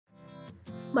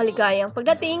Maligayang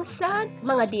pagdating sa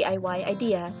mga DIY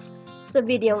ideas. Sa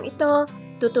videong ito,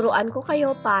 tuturuan ko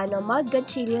kayo paano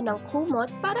maggantsilyo ng kumot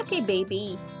para kay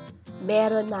baby.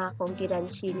 Meron na akong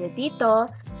ginansilyo dito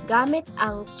gamit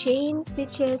ang chain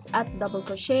stitches at double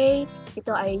crochet.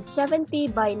 Ito ay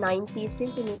 70 by 90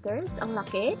 centimeters ang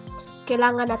laki.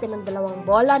 Kailangan natin ng dalawang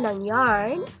bola ng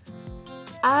yarn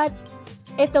at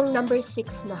itong number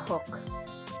 6 na hook.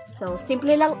 So,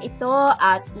 simple lang ito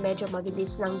at medyo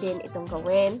mabilis lang din itong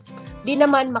gawin. Di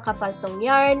naman makapal tong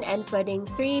yarn and pwedeng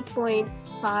 3.5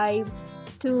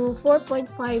 to 4.5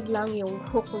 lang yung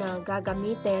hook na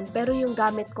gagamitin. Pero yung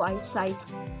gamit ko ay size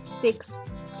 6.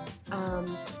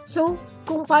 So,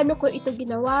 kung paano ko ito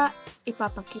ginawa,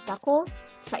 ipapakita ko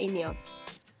sa inyo.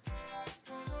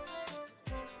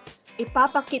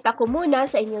 Ipapakita ko muna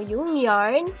sa inyo yung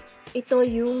yarn. Ito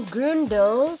yung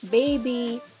Grundle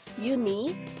Baby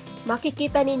Uni.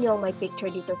 Makikita ninyo may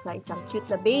picture dito sa isang cute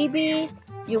na baby.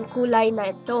 Yung kulay na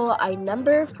ito ay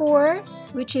number 4,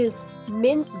 which is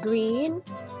mint green.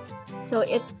 So,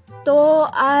 ito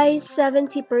ay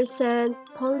 70%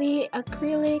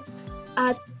 polyacrylic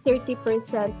at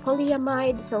 30%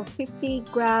 polyamide. So, 50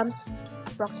 grams,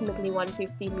 approximately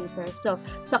 150 meters. So,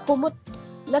 sa kumot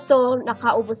na to,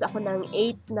 nakaubos ako ng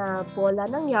 8 na bola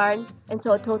ng yarn. And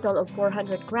so, a total of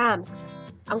 400 grams.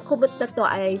 Ang kumot na to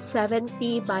ay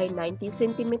 70 by 90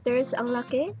 centimeters ang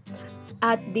laki.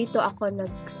 At dito ako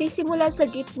nagsisimula sa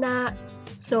gitna.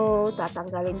 So,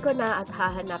 tatanggalin ko na at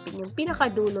hahanapin yung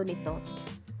pinakadulo nito.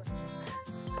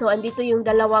 So, andito yung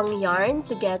dalawang yarn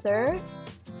together.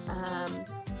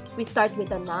 We start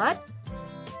with a knot.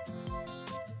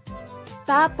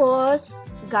 Tapos,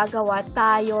 gagawa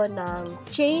tayo ng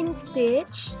chain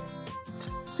stitch.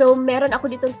 So, meron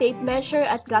ako ditong tape measure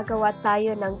at gagawa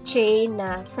tayo ng chain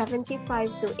na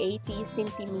 75 to 80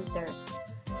 cm.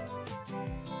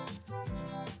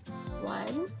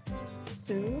 1,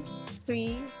 2,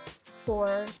 3,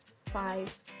 4, 5,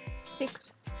 6,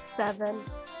 7,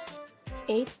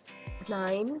 8,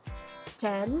 9,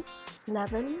 10,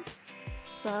 11,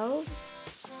 12.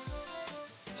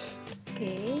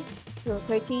 Okay, so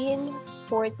 13,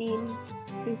 14,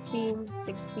 15,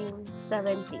 16,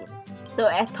 17. So,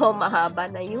 eto,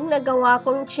 mahaba na yung nagawa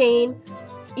kong chain.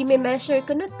 I-measure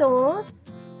ko na to.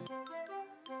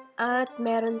 At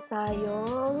meron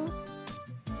tayong,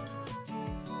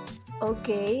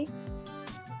 okay,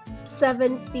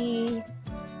 70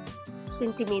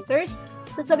 centimeters.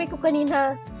 So, sabi ko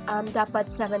kanina, dapat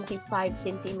 75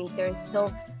 centimeters. So,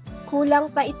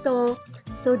 kulang pa ito.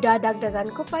 So,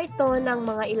 dadagdagan ko pa ito ng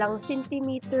mga ilang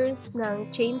centimeters ng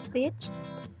chain stitch.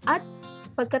 At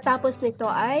pagkatapos nito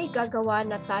ay gagawa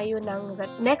na tayo ng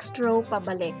next row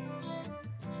pabalik.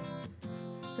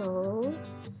 So,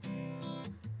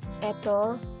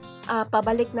 eto,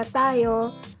 pabalik na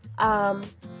tayo.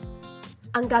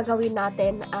 Ang gagawin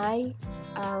natin ay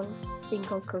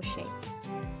single crochet.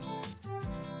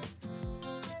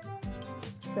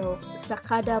 So, sa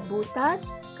kada butas,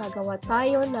 gagawa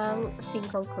tayo ng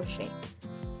single crochet.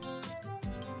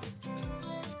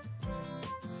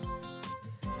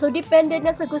 So, depende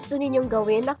na sa gusto ninyong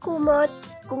gawin na kumot.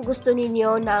 Kung gusto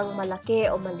ninyo ng malaki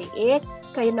o maliit,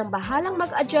 kayo nang bahalang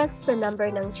mag-adjust sa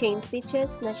number ng chain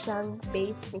stitches na siyang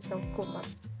base nitong kumot.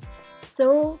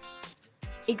 So,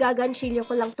 igagantsilyo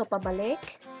ko lang to pabalik.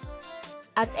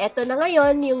 At eto na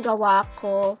ngayon yung gawa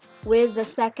ko with the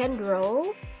second row.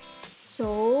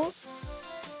 So,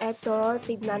 eto,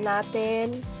 tignan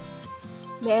natin.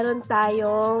 Meron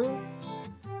tayong,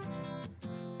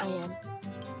 ayan,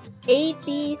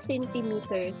 80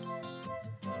 centimeters.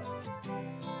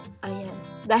 Ayan.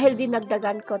 Dahil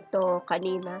dinagdagan ko to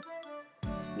kanina,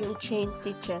 yung chain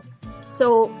stitches.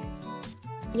 So,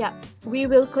 yeah, we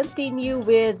will continue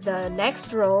with the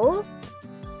next row.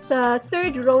 Sa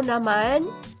third row naman,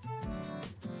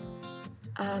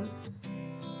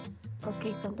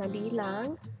 okay, sandali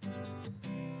lang.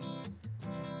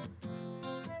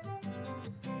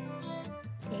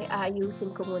 Okay,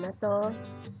 ayusin ko muna to.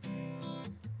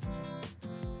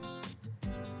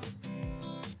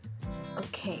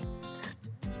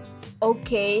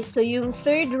 Okay, so yung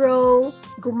third row,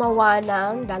 gumawa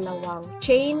ng dalawang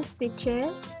chain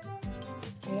stitches.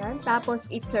 Ayan, tapos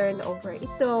i-turn over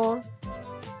ito.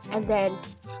 And then,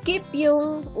 skip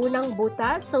yung unang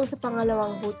butas. So, sa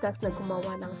pangalawang butas na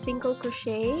gumawa ng single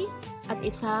crochet at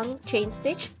isang chain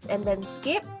stitch. And then,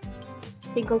 skip,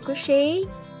 single crochet,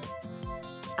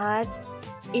 at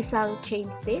isang chain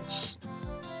stitch.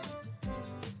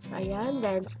 Ayan,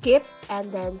 then skip,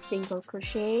 and then single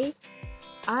crochet,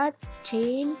 at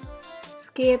chain,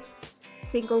 skip,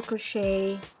 single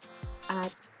crochet,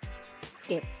 at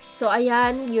skip. So,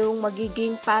 ayan yung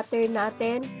magiging pattern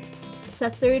natin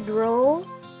sa third row.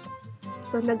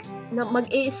 So,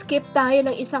 mag-i-skip tayo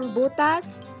ng isang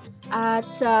butas. At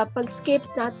sa pag-skip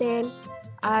natin,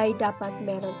 ay dapat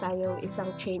meron tayong isang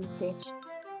chain stitch.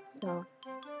 So,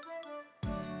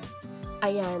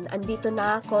 ayan. Andito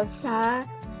na ako sa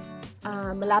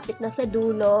malapit na sa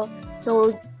dulo.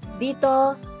 So,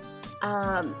 dito,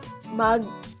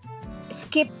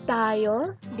 mag-skip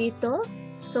tayo dito.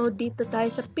 So, dito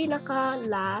tayo sa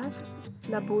pinaka-last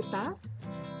na butas.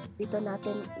 Dito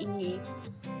natin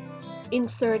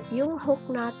i-insert yung hook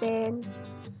natin.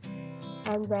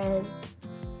 And then,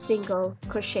 single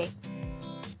crochet.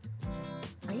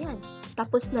 Ayan.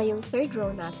 Tapos na yung third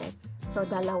row natin. So,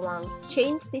 dalawang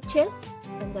chain stitches.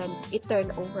 And then,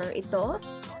 i-turn over ito.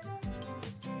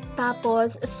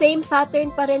 Tapos, same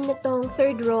pattern pa rin nitong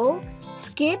third row.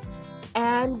 Skip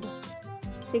and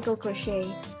single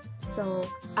crochet. So,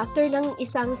 after ng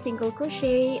isang single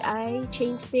crochet ay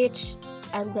chain stitch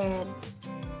and then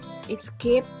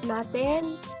skip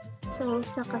natin. So,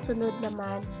 sa kasunod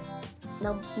naman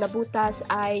na butas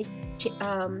ay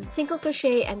single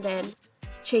crochet and then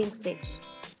chain stitch.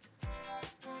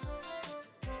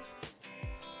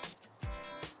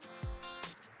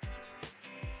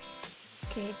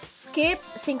 Okay, skip,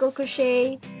 single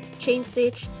crochet, chain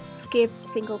stitch, skip,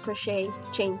 single crochet,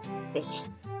 chain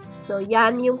stitch. So,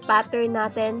 yan yung pattern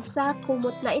natin sa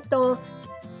kumot na ito.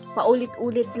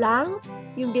 Paulit-ulit lang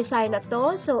yung design na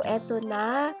to. So, eto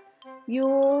na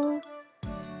yung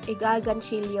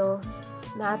igagantsilyo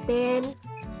natin.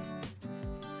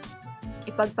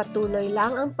 Ipagpatuloy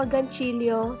lang ang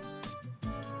paggantsilyo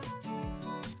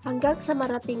hanggang sa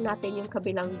marating natin yung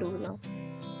kabilang dulo.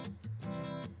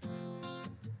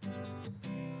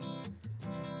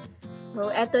 So,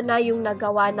 eto na yung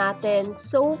nagawa natin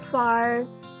so far.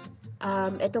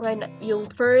 Ito nga yung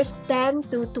first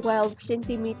 10 to 12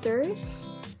 centimeters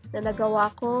na nagawa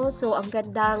ko. So, ang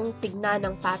gandang tignan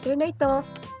ng pattern na ito.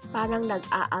 Parang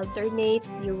nag-a-alternate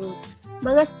yung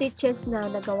mga stitches na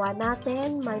nagawa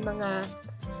natin. May mga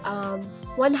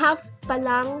 1/2 pa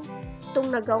lang itong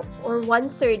nagawa, or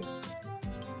 1/3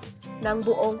 ng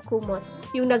buong kumot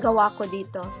yung nagawa ko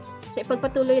dito. So,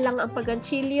 ipagpatuloy lang ang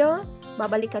paggantsilyo.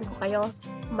 Babalikan ko kayo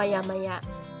maya-maya.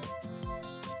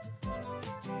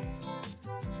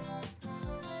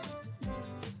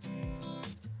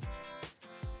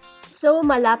 So,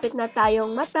 malapit na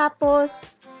tayong matapos.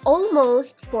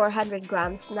 Almost 400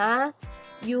 grams na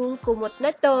yung kumot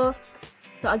na to.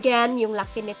 So, again, yung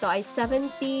laki nito ay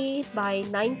 70 by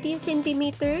 90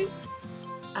 centimeters.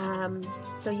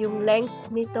 So, yung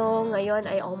length nito ngayon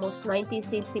ay almost 90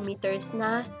 centimeters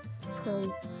na. So,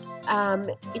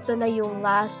 ito na yung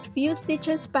last few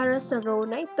stitches para sa row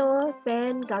na ito.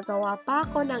 Then, gagawa pa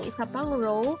ako ng isa pang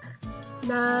row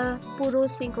na puro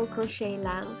single crochet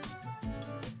lang.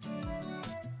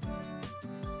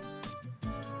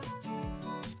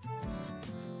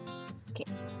 Okay,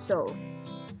 so,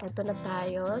 eto na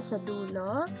tayo sa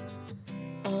dulo.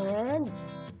 And,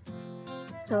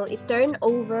 so, i-turn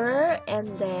over and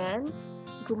then,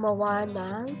 gumawa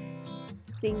ng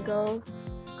single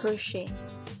crochet.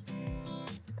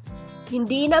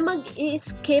 Hindi na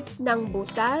mag-skip ng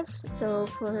butas. So,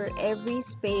 for every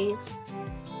space,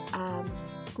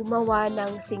 gumawa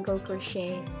ng single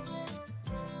crochet.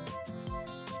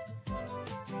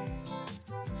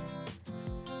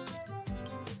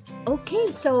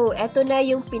 Okay, so eto na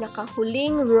yung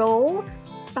pinakahuling row.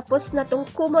 Tapos na tong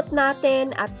kumot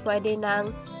natin at pwede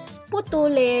nang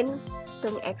putulin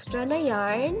itong extra na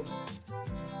yarn.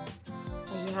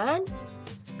 Ayan.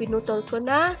 Pinutol ko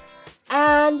na.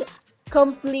 And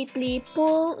completely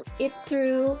pull it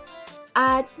through.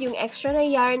 At yung extra na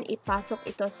yarn, ipasok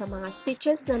ito sa mga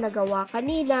stitches na nagawa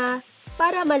kanina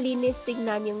para malinis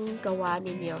tignan yung gawa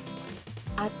ninyo.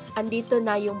 At andito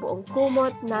na yung buong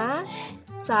kumot na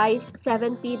size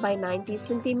 70 by 90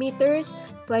 centimeters.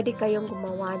 Pwede kayong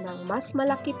gumawa ng mas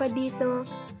malaki pa dito.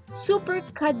 Super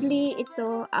cuddly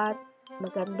ito at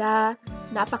maganda.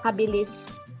 Napakabilis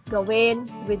gawin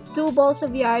with 2 balls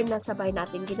of yarn na sabay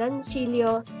natin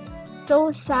ginansilyo.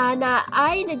 So, sana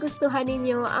ay nagustuhan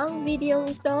ninyo ang video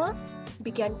ito.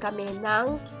 Bigyan kami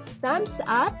ng thumbs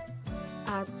up.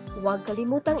 At huwag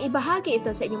kalimutang ibahagi ito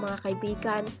sa inyong mga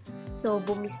kaibigan. So,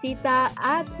 bumisita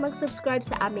at mag-subscribe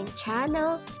sa aming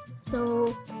channel. So,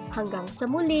 hanggang sa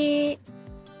muli.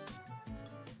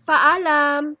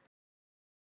 Paalam!